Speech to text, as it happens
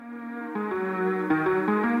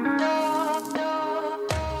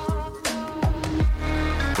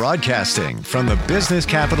Broadcasting from the business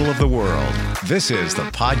capital of the world, this is the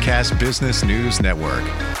Podcast Business News Network.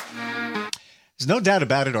 There's no doubt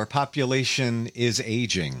about it, our population is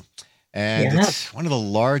aging. And it's one of the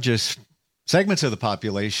largest segments of the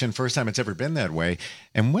population, first time it's ever been that way.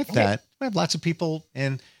 And with that, we have lots of people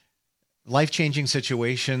in life-changing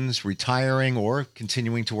situations, retiring or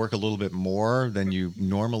continuing to work a little bit more than you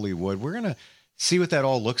normally would. We're going to see what that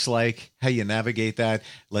all looks like, how you navigate that.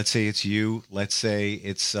 Let's say it's you. Let's say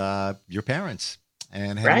it's your parents,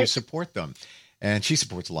 and how do you support them? And she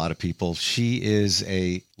supports a lot of people. She is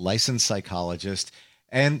a licensed psychologist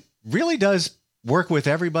and really does work with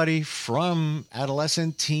everybody from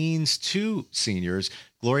adolescent, teens to seniors.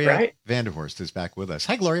 Gloria Vanderhorst is back with us.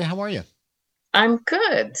 Hi, Gloria. How are you? I'm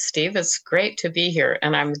good, Steve. It's great to be here.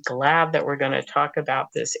 And I'm glad that we're going to talk about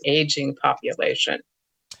this aging population.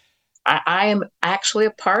 I am actually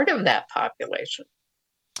a part of that population.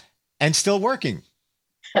 And still working.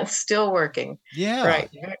 And still working. Yeah. Right.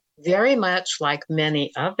 Very much like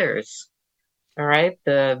many others. All right.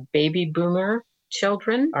 The baby boomer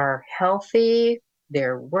children are healthy.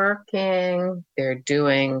 They're working. They're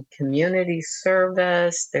doing community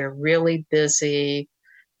service. They're really busy.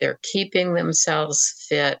 They're keeping themselves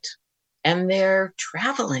fit. And they're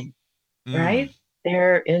traveling. Right.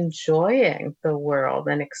 They're enjoying the world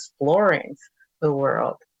and exploring the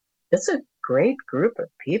world. It's a great group of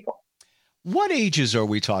people. What ages are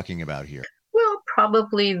we talking about here? Well,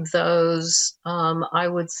 probably those, I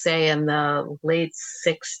would say in the late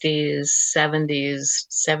 60s,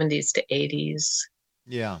 70s to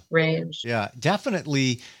 80s range. Yeah,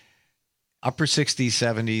 definitely upper 60s,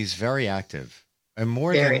 70s, very active. And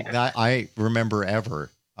more than that, I remember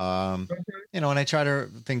ever. And I try to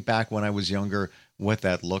think back when I was younger, what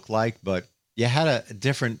that looked like, but you had a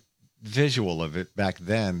different visual of it back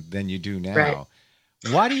then than you do now. Right.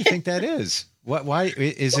 Why do you think that is? Why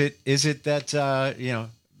is it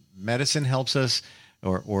that, medicine helps us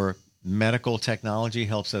or medical technology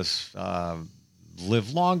helps us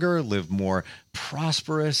live longer, live more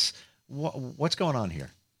prosperous? What's going on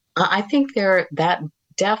here? I think that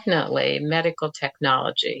definitely medical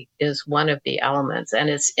technology is one of the elements. And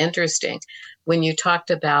it's interesting when you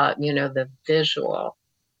talked about, the visual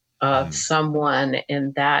of someone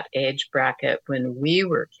in that age bracket when we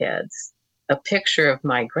were kids, a picture of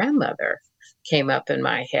my grandmother came up in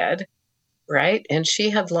my head, right? And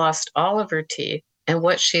she had lost all of her teeth. And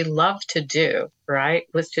what she loved to do, right,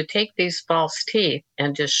 was to take these false teeth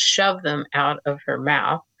and just shove them out of her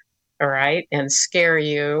mouth, all right, and scare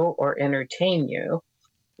you or entertain you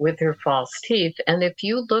with her false teeth. And if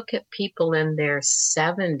you look at people in their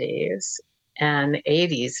 70s and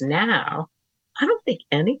 80s now, I don't think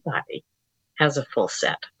anybody has a full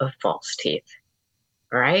set of false teeth,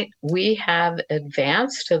 right? We have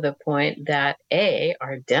advanced to the point that A,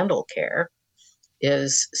 our dental care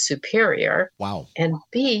is superior. Wow. And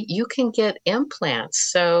B, you can get implants.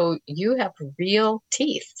 So you have real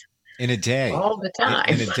teeth. In a day. All the time.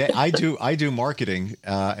 In a day. I do marketing,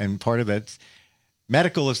 and part of that,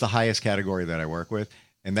 medical is the highest category that I work with,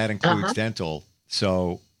 and that includes dental.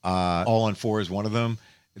 So all on four is one of them.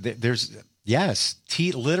 There's,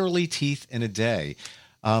 teeth, literally teeth in a day.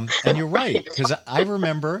 And you're right, because I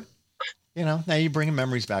remember, now you're bringing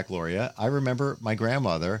memories back, Gloria. I remember my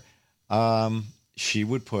grandmother, she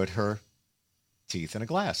would put her teeth in a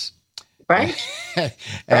glass. Right.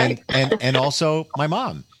 and also my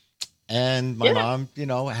mom. And my mom,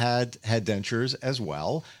 had dentures as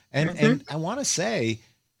well. And I want to say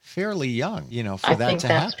fairly young, for that to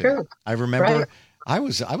happen. True. I remember I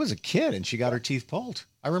was a kid and she got her teeth pulled.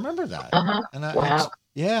 I remember that. And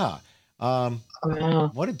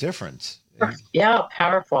what a difference. Yeah,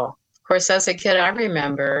 powerful. Of course, as a kid, I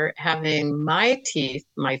remember having my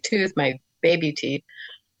baby teeth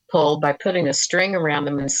pulled by putting a string around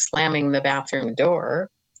them and slamming the bathroom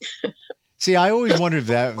door. See, I always wondered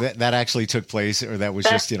if that actually took place, or that was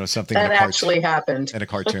just something that actually happened in a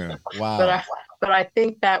cartoon. Wow! but I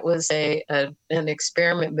think that was an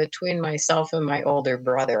experiment between myself and my older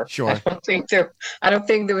brother. Sure. I don't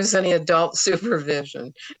think there was any adult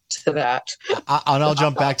supervision to that. And I'll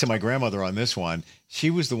jump back to my grandmother on this one. She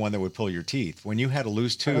was the one that would pull your teeth when you had a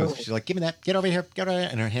loose tooth. She's like, "Give me that! Get over here! Get over here!"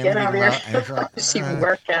 And her hand would be out. And like, she would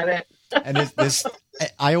work at it. And this,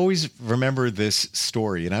 I always remember this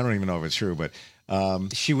story, and I don't even know if it's true, but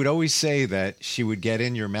she would always say that she would get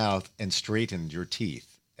in your mouth and straighten your teeth,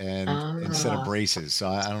 and instead of braces. So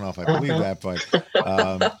I don't know if I believe that, but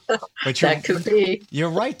that could be. You're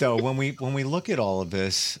right, though. When we look at all of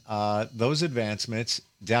this, those advancements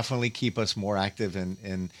definitely keep us more active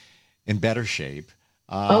and in better shape.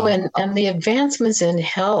 And the advancements in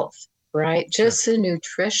health right? Just the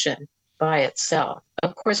nutrition by itself.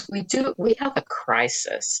 Of course, we have a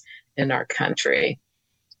crisis in our country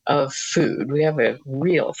of food. We have a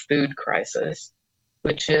real food crisis,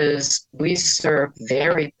 which is we serve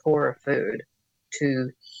very poor food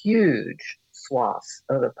to huge swaths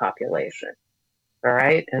of the population. All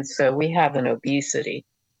right. And so we have an obesity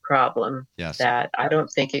problem that I don't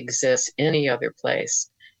think exists any other place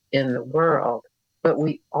in the world. But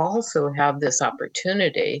we also have this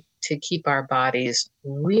opportunity to keep our bodies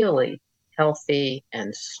really healthy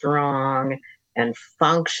and strong and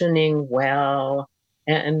functioning well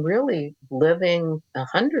and really living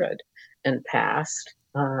 100 and past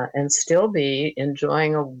and still be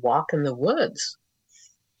enjoying a walk in the woods.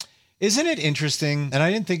 Isn't it interesting? And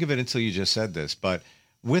I didn't think of it until you just said this, but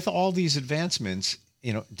with all these advancements,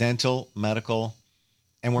 dental, medical,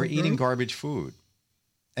 and we're eating garbage food.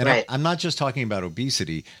 And I'm not just talking about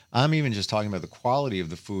obesity. I'm even just talking about the quality of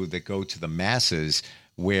the food that go to the masses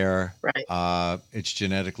where it's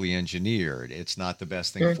genetically engineered. It's not the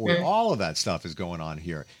best thing for you. All of that stuff is going on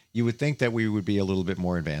here. You would think that we would be a little bit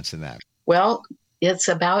more advanced in that. Well, it's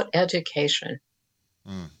about education.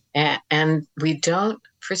 And we don't,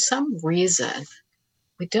 for some reason,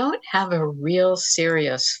 we don't have a real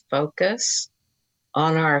serious focus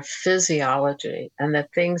on our physiology and the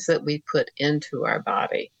things that we put into our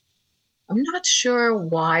body. I'm not sure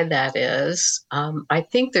why that is. I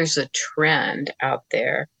think there's a trend out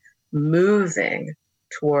there moving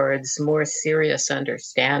towards more serious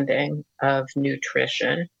understanding of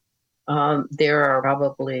nutrition. There are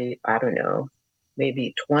probably, I don't know,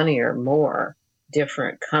 maybe 20 or more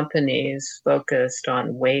different companies focused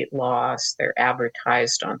on weight loss. They're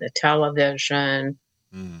advertised on the television,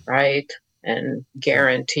 right? And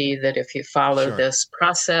guarantee that if you follow this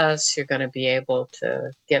process, you're going to be able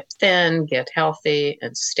to get thin, get healthy,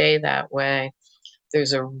 and stay that way.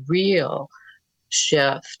 There's a real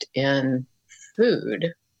shift in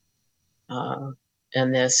food and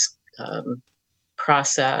this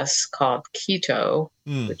process called keto,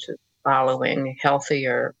 which is following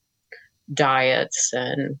healthier diets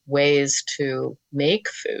and ways to make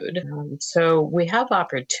food. So we have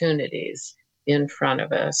opportunities in front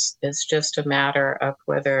of us. It's just a matter of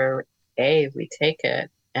whether A, we take it,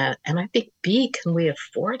 and I think B, can we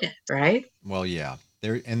afford it, right? Well, yeah.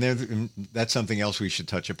 That's something else we should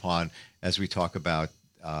touch upon as we talk about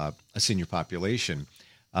a senior population.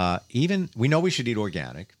 Even we know we should eat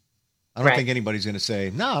organic. I don't think anybody's going to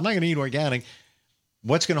say, no, I'm not going to eat organic.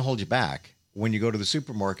 What's going to hold you back when you go to the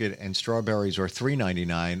supermarket and strawberries are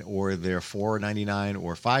 $3.99 or they're $4.99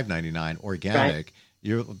 or $5.99 organic?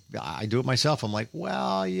 I do it myself. I'm like,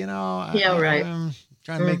 well, I'm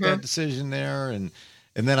trying to make that decision there. And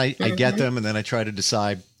then I get them and then I try to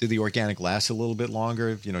decide, do the organic last a little bit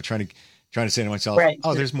longer? Trying to say to myself,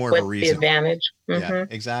 there's more of a reason. The advantage. Yeah,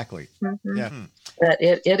 exactly. Yeah. But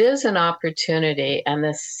it is an opportunity, and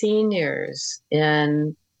the seniors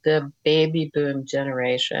in the baby boom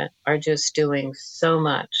generation are just doing so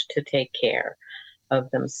much to take care of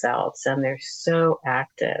themselves, and they're so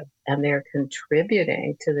active, and they're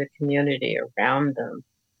contributing to the community around them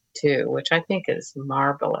too, which I think is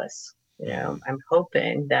marvelous. I'm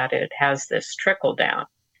hoping that it has this trickle down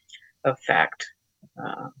effect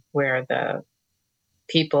where the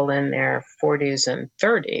people in their 40s and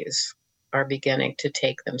 30s are beginning to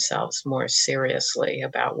take themselves more seriously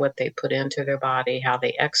about what they put into their body, how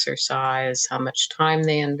they exercise, how much time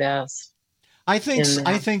they invest. I think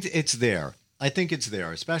it's there. I think it's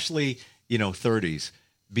there, especially, 30s,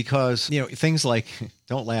 because, things like,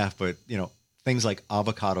 don't laugh, but, things like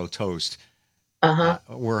avocado toast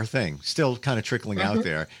were a thing, still kind of trickling out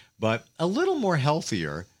there, but a little more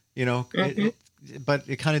healthier, but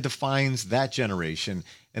it kind of defines that generation.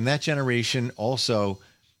 And that generation also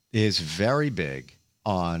is very big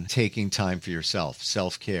on taking time for yourself,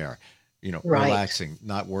 self-care, relaxing,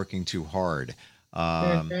 not working too hard.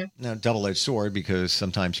 Now, double-edged sword, because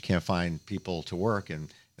sometimes you can't find people to work and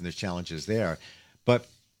there's challenges there. But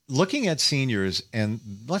looking at seniors, and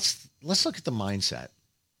let's look at the mindset.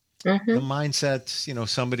 The mindset,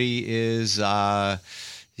 somebody is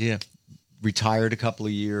retired a couple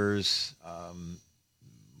of years,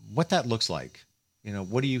 what that looks like.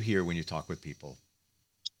 What do you hear when you talk with people?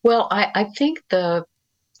 Well, I think the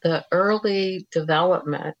early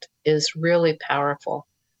development is really powerful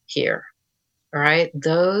here. All right.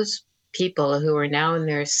 Those people who are now in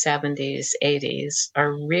their 70s, 80s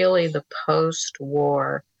are really the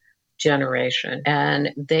post-war generation.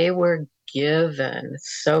 And they were given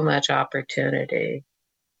so much opportunity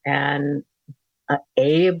and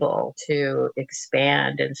able to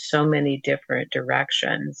expand in so many different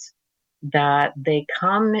directions. that they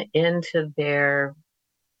come into their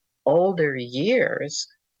older years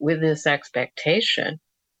with this expectation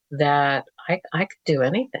that I could do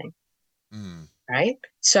anything, right?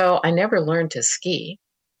 So I never learned to ski,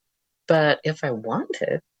 but if I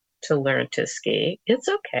wanted to learn to ski, it's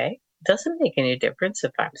okay. It doesn't make any difference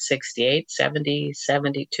if I'm 68, 70,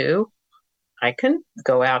 72. I can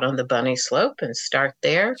go out on the bunny slope and start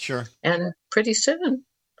there. Sure. And pretty soon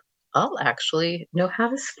I'll actually know how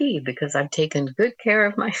to ski because I've taken good care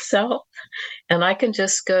of myself and I can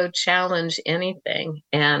just go challenge anything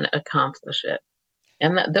and accomplish it.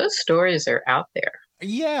 And those stories are out there.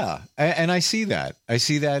 Yeah, and I see that. I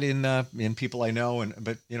see that in people I know.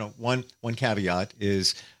 But one caveat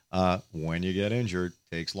is when you get injured,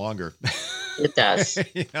 it takes longer. It does.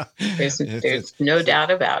 There's no doubt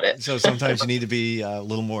about it. So sometimes you need to be a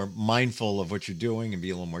little more mindful of what you're doing and be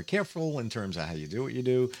a little more careful in terms of how you do what you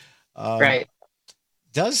do. Right.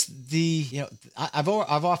 Does I've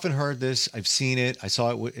often heard this. I've seen it. I saw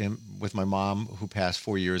it with my mom, who passed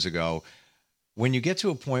 4 years ago. When you get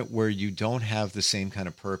to a point where you don't have the same kind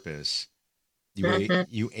of purpose,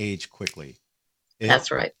 you age quickly. That's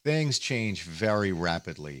right. Things change very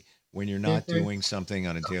rapidly when you're not doing something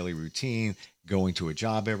on a daily routine, going to a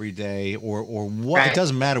job every day, or what. Right. It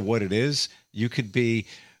doesn't matter what it is. You could be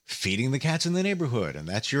feeding the cats in the neighborhood, and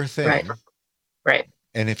that's your thing. Right. Right.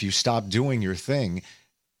 And if you stop doing your thing,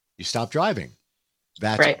 you stop driving.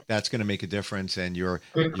 That's going to make a difference, and you're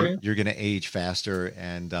going to age faster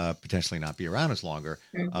and potentially not be around as longer.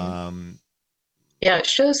 Yeah, it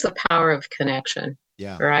shows the power of connection.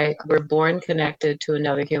 Yeah. Right. We're born connected to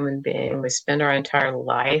another human being. We spend our entire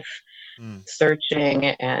life searching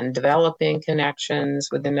and developing connections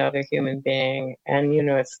with another human being. And,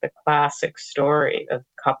 it's the classic story of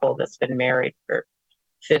a couple that's been married for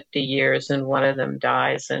 50 years and one of them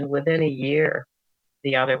dies. And within a year,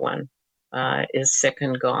 the other one is sick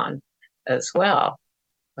and gone as well.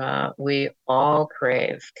 We all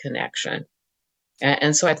crave connection.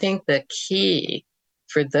 And so I think the key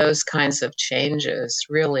for those kinds of changes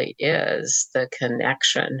really is the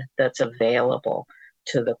connection that's available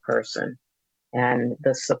to the person and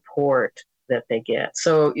the support that they get.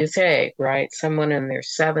 So you say, right, someone in their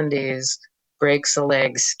 70s breaks a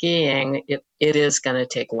leg skiing, it is going to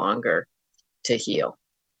take longer to heal,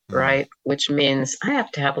 right? Which means I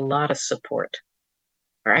have to have a lot of support,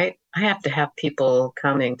 right? I have to have people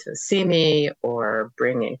coming to see me or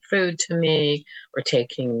bringing food to me or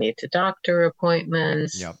taking me to doctor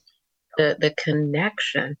appointments. Yep. The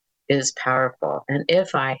connection is powerful. And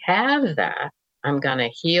if I have that, I'm going to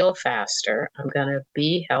heal faster. I'm going to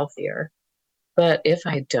be healthier. But if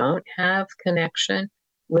I don't have connection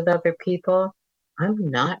with other people, I'm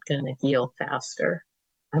not going to heal faster.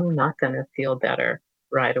 I'm not going to feel better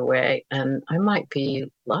right away. And I might be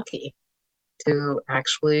lucky to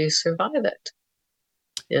actually survive it.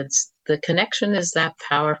 The connection is that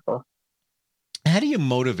powerful. How do you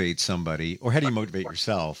motivate somebody, or how do you motivate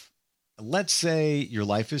yourself? Let's say your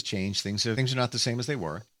life has changed. Things are not the same as they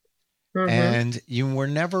were. And you were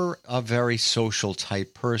never a very social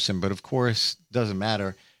type person, but of course, doesn't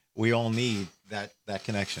matter. We all need that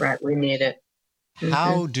connection. Right. We need it.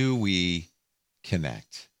 How do we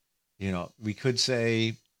connect? We could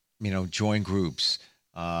say, join groups,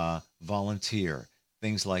 volunteer,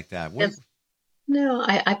 things like that. No,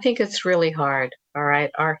 I think it's really hard. All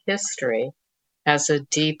right. Our history has a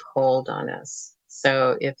deep hold on us.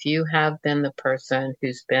 So if you have been the person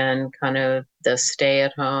who's been kind of the stay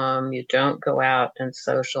at home, you don't go out and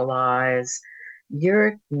socialize,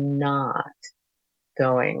 you're not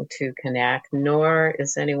going to connect, nor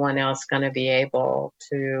is anyone else going to be able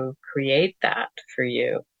to create that for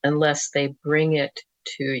you unless they bring it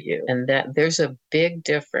to you. And that there's a big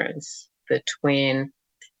difference between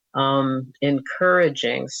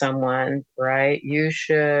encouraging someone, right? You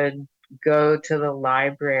should go to the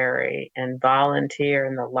library and volunteer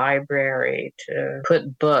in the library to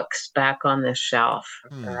put books back on the shelf,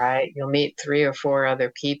 right? You'll meet 3 or 4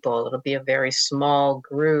 other people. It'll be a very small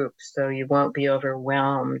group, so you won't be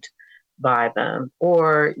overwhelmed by them.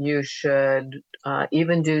 Or you should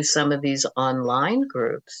even do some of these online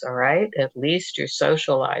groups, all right? At least you're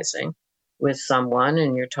socializing with someone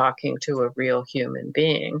and you're talking to a real human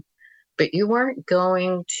being. But you aren't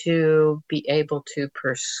going to be able to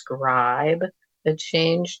prescribe a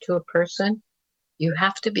change to a person. You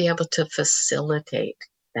have to be able to facilitate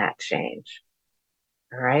that change.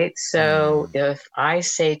 All right. So if I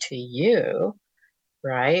say to you,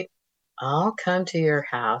 right, I'll come to your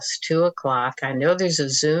house 2:00. I know there's a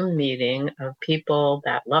Zoom meeting of people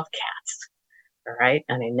that love cats. All right.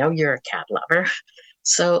 And I know you're a cat lover.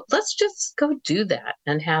 So let's just go do that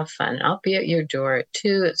and have fun. I'll be at your door at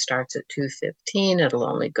 2. It starts at 2:15. It'll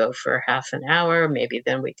only go for half an hour. Maybe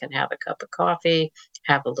then we can have a cup of coffee,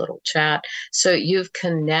 have a little chat. So you've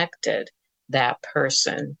connected that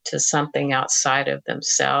person to something outside of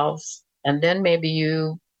themselves. And then maybe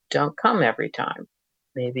you don't come every time.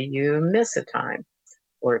 Maybe you miss a time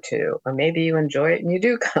or two, or maybe you enjoy it and you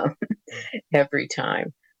do come every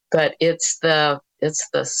time. But it's the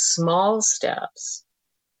small steps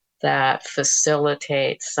that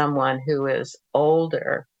facilitate someone who is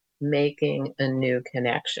older making a new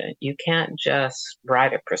connection. You can't just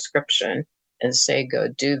write a prescription and say, go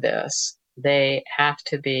do this. They have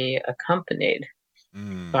to be accompanied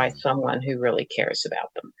by someone who really cares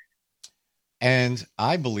about them. And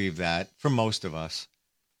I believe that for most of us,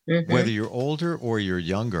 whether you're older or you're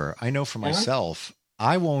younger, I know for myself,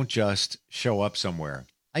 I won't just show up somewhere.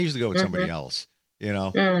 I usually go with somebody else,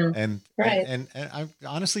 and I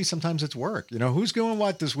honestly, sometimes it's work. Who's doing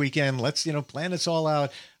what this weekend? Let's, plan this all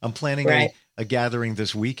out. I'm planning a gathering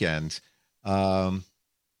this weekend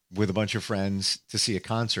with a bunch of friends to see a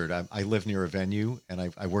concert. I live near a venue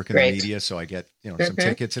and I work in the media, so I get, some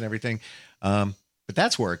tickets and everything. But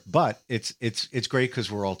that's work, but it's great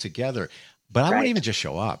because we're all together. But I wouldn't even just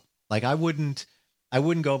show up. Like I wouldn't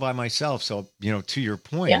go by myself. So, to your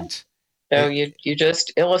point. So you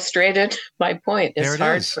just illustrated my point. It's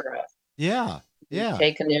hard for us. Yeah. Yeah.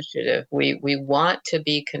 Take initiative. We want to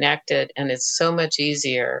be connected, and it's so much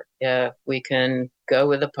easier if we can go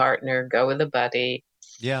with a partner, go with a buddy.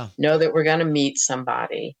 Yeah. Know that we're going to meet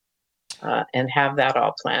somebody and have that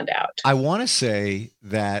all planned out. I want to say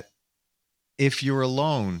that if you're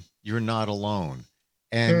alone, you're not alone.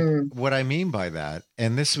 And what I mean by that,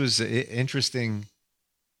 and this was an interesting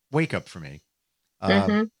wake up for me.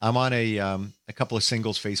 I'm on a couple of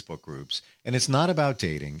singles Facebook groups, and it's not about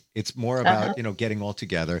dating. It's more about, getting all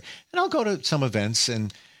together. And I'll go to some events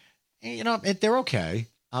and, they're okay.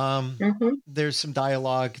 There's some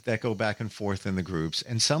dialogue that go back and forth in the groups,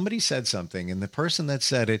 and somebody said something, and the person that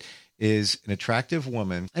said it is an attractive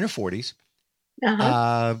woman in her 40s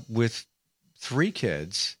with 3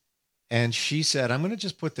 kids. And she said, I'm going to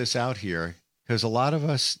just put this out here because a lot of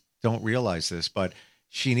us don't realize this, but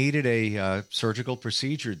she needed a surgical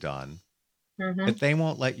procedure done, but they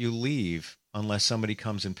won't let you leave unless somebody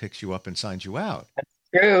comes and picks you up and signs you out. That's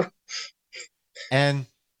true. And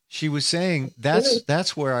she was saying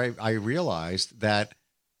that's where I realized that,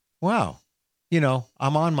 wow,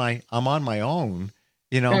 I'm on my own.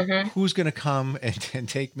 Who's going to come and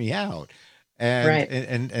take me out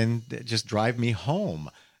and just drive me home?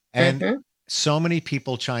 And so many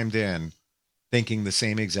people chimed in thinking the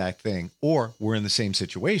same exact thing, or we're in the same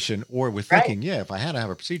situation, or we're thinking, if I had to have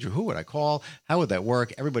a procedure, who would I call? How would that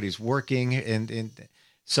work? Everybody's working. And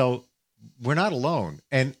so we're not alone.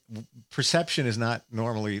 And perception is not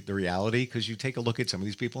normally the reality, because you take a look at some of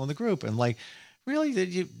these people in the group and like, really,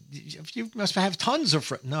 you must have tons of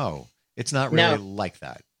friends. No, it's not really like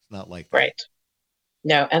that. It's not like that. Right.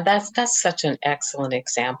 No, and that's such an excellent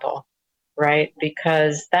example. Right?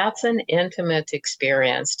 Because that's an intimate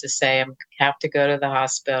experience to say, I have to go to the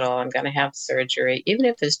hospital, I'm going to have surgery, even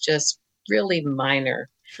if it's just really minor,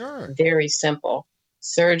 very simple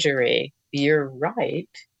surgery. You're right.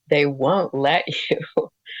 They won't let you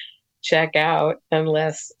check out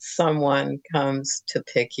unless someone comes to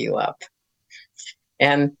pick you up.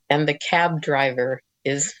 And the cab driver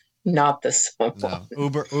is not the someone.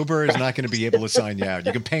 No, Uber is not going to be able to sign you out.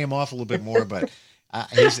 You can pay him off a little bit more, but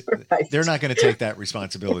they're not going to take that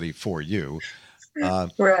responsibility for you.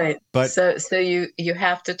 Right. But so you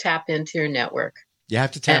have to tap into your network. You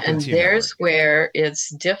have to tap into your network. And there's where it's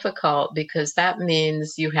difficult, because that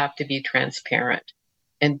means you have to be transparent.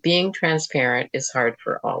 And being transparent is hard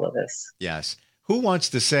for all of us. Yes. Who wants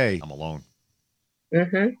to say, I'm alone?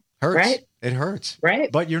 Hurts. Right. It hurts. Right.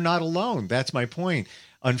 But you're not alone. That's my point.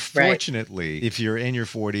 Unfortunately, if you're in your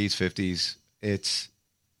 40s, 50s, it's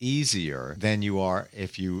easier than you are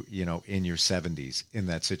if you in your 70s in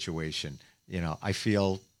that situation. I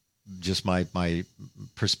feel, just my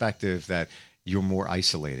perspective, that you're more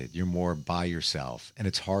isolated, you're more by yourself, and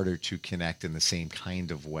it's harder to connect in the same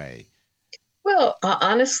kind of way. Well,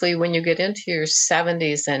 honestly, when you get into your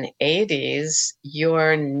 70s and 80s,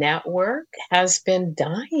 your network has been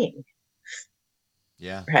dying.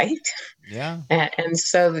 Yeah. Right? Yeah. And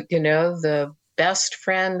so, the best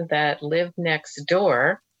friend that lived next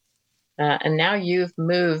door, and now you've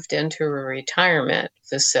moved into a retirement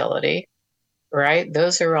facility, right?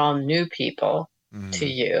 Those are all new people to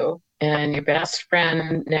you. And your best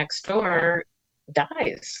friend next door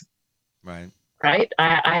dies. Right. Right?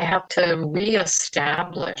 I have to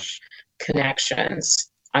reestablish connections.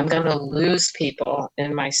 I'm going to lose people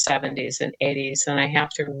in my 70s and 80s, and I have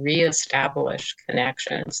to reestablish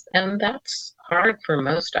connections. And that's hard for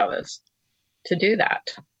most of us to do that.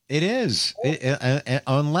 It is.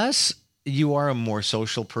 Unless you are a more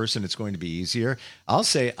social person, it's going to be easier. I'll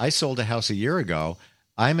say I sold a house a year ago.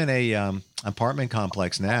 I'm in a apartment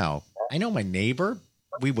complex now. I know my neighbor.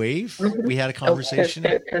 We wave. Mm-hmm. We had a conversation.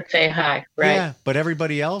 To say hi, right? Yeah, but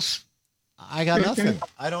everybody else, I got nothing.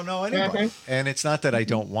 I don't know anybody. And it's not that I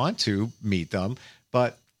don't want to meet them,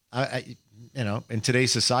 but I in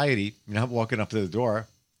today's society, I'm walking up to the door.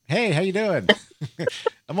 Hey, how you doing?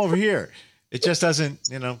 I'm over here. It just doesn't,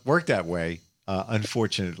 work that way.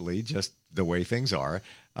 Unfortunately, just the way things are.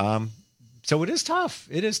 So it is tough.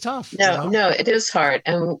 It is tough. No, it is hard.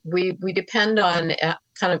 And we depend on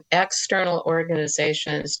kind of external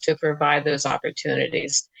organizations to provide those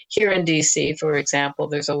opportunities. Here in DC, for example,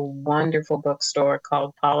 there's a wonderful bookstore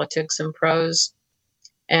called Politics and Prose,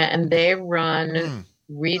 and they run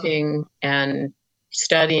reading and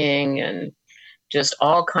studying and just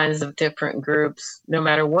all kinds of different groups. No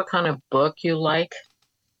matter what kind of book you like,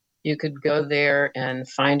 you could go there and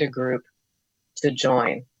find a group to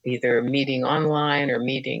join, either meeting online or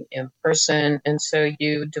meeting in person. And so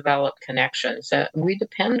you develop connections. We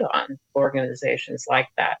depend on organizations like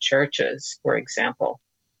that, churches, for example,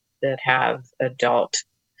 that have adult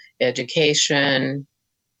education.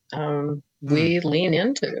 We lean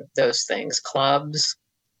into those things, clubs,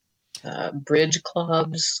 bridge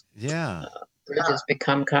clubs. Yeah. Bridge has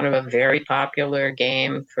become kind of a very popular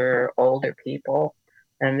game for older people.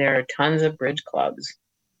 And there are tons of bridge clubs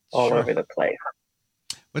all over the place.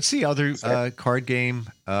 What's the other card game?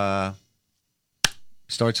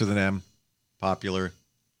 Starts with an M, popular.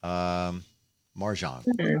 Mahjong.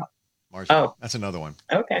 Mahjong. Oh. That's another one.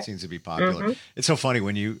 Okay. It seems to be popular. It's so funny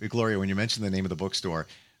Gloria, when you mentioned the name of the bookstore,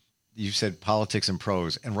 you said Politics and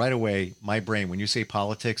Prose, and right away, my brain, when you say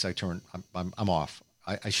politics, I'm off.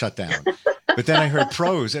 I shut down. But then I heard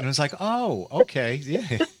prose, and I was like, "Oh, okay,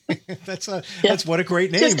 yeah, that's what a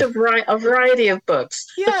great name." Just a variety of books.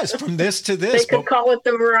 Yes, from this to this. They could call it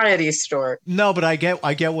the variety store. No, but I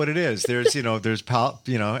get what it is. There's there's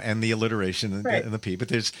and the alliteration and the P, but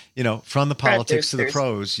there's from the politics to the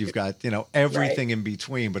prose, you've got everything in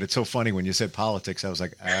between. But it's so funny when you said politics, I was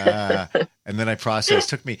like, and then I processed.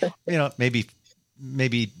 Took me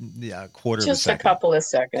maybe a quarter of a second. Just a couple of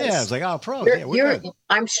seconds. Yeah, I was like, oh, prose. We're good.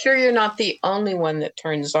 I'm sure you're not the only one that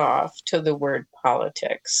turns off to the word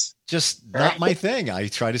politics. Just not my thing. I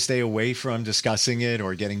try to stay away from discussing it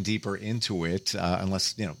or getting deeper into it,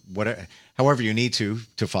 unless, however you need to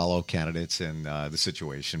follow candidates and the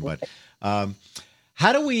situation. But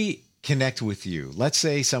how do we connect with you? Let's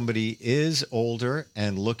say somebody is older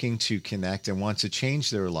and looking to connect and wants to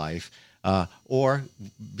change their life. Or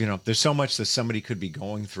there's so much that somebody could be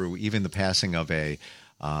going through, even the passing of a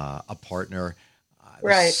partner.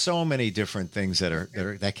 Right. So many different things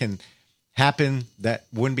that can happen that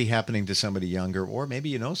wouldn't be happening to somebody younger, or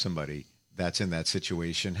maybe somebody that's in that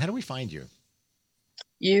situation. How do we find you?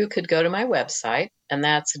 You could go to my website, and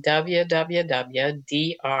that's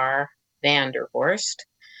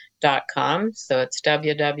www.drvanderhorst.com. So it's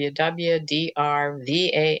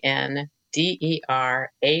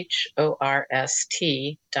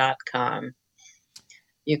www.drvanderhorst.com.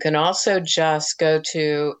 You can also just go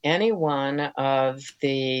to any one of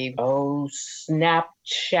the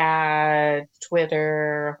Snapchat,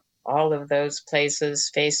 Twitter, all of those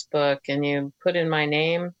places, Facebook, and you put in my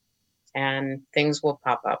name and things will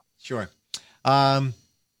pop up. Sure.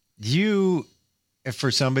 You,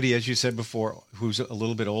 for somebody, as you said before, who's a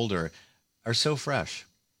little bit older, are so fresh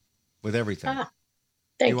with everything.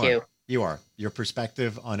 Thank you. You are. Your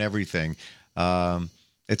perspective on everything.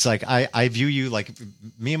 It's like I view you like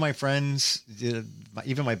me and my friends,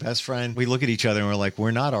 even my best friend, we look at each other and we're like,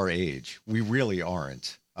 we're not our age. We really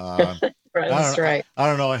aren't. That's right. I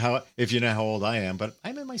don't know if you know how old I am, but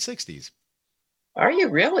I'm in my 60s. Are you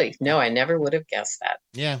really? No, I never would have guessed that.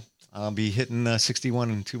 Yeah. I'll be hitting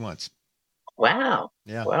 61 in 2 months. Wow.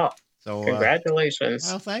 Yeah. Well, so congratulations.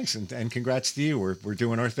 Well, thanks. And congrats to you. We're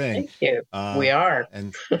doing our thing. Thank you. We are.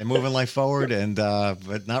 And moving life forward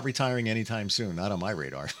but not retiring anytime soon. Not on my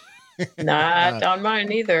radar. Not on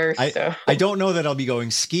mine either. I don't know that I'll be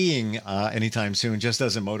going skiing anytime soon. Just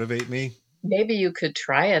doesn't motivate me. Maybe you could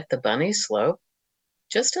try at the bunny slope.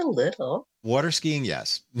 Just a little. Water skiing,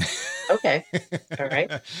 yes. Okay. All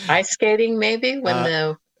right. Ice skating, maybe when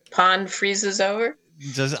the pond freezes over.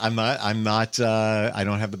 I'm not. I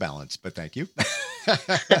don't have the balance, but thank you.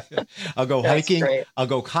 I'll go hiking. Great. I'll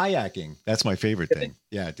go kayaking. That's my favorite thing.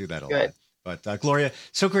 Yeah, I do that a lot. But Gloria,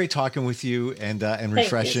 so great talking with you and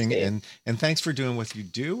refreshing. And thanks for doing what you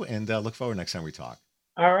do. And look forward next time we talk.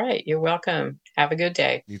 All right. You're welcome. Have a good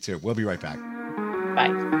day. You too. We'll be right back. Bye.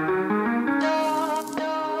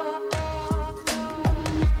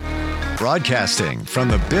 Broadcasting from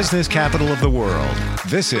the business capital of the world,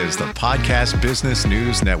 this is the Podcast Business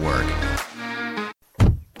News Network.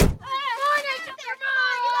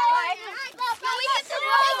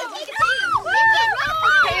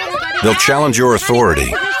 They'll challenge your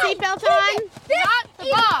authority.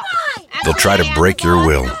 They'll try to break your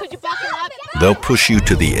will. They'll push you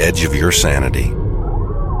to the edge of your sanity.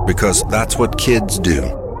 Because that's what kids do.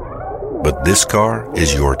 But this car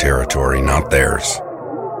is your territory, not theirs.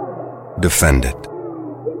 Defend it.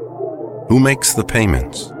 Who makes the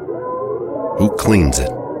payments? Who cleans it?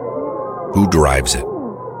 Who drives it?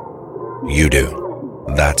 You do.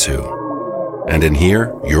 That's who. And in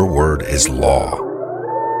here, your word is law.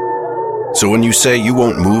 So when you say you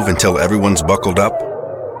won't move until everyone's buckled up,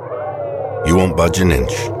 you won't budge an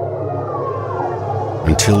inch.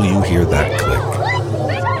 Until you hear that click.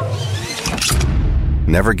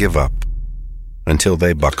 Never give up until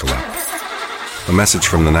they buckle up. A message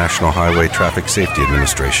from the National Highway Traffic Safety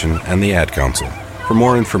Administration and the Ad Council. For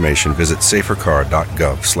more information, visit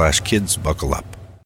safercar.gov/kidsbuckleup.